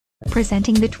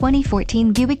Presenting the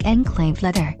 2014 Buick Enclave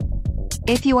Leather.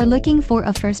 If you are looking for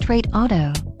a first-rate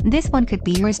auto, this one could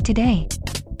be yours today.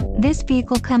 This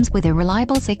vehicle comes with a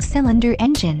reliable 6-cylinder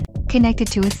engine, connected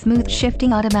to a smooth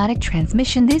shifting automatic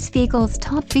transmission. This vehicle's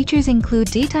top features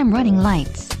include daytime running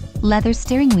lights, leather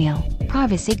steering wheel,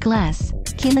 privacy glass,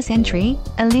 keyless entry,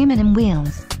 aluminum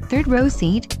wheels, third-row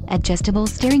seat, adjustable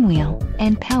steering wheel,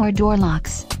 and power door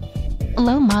locks.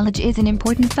 Low mileage is an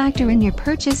important factor in your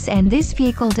purchase, and this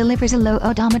vehicle delivers a low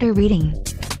odometer reading.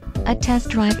 A test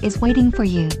drive is waiting for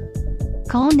you.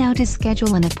 Call now to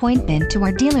schedule an appointment to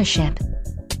our dealership.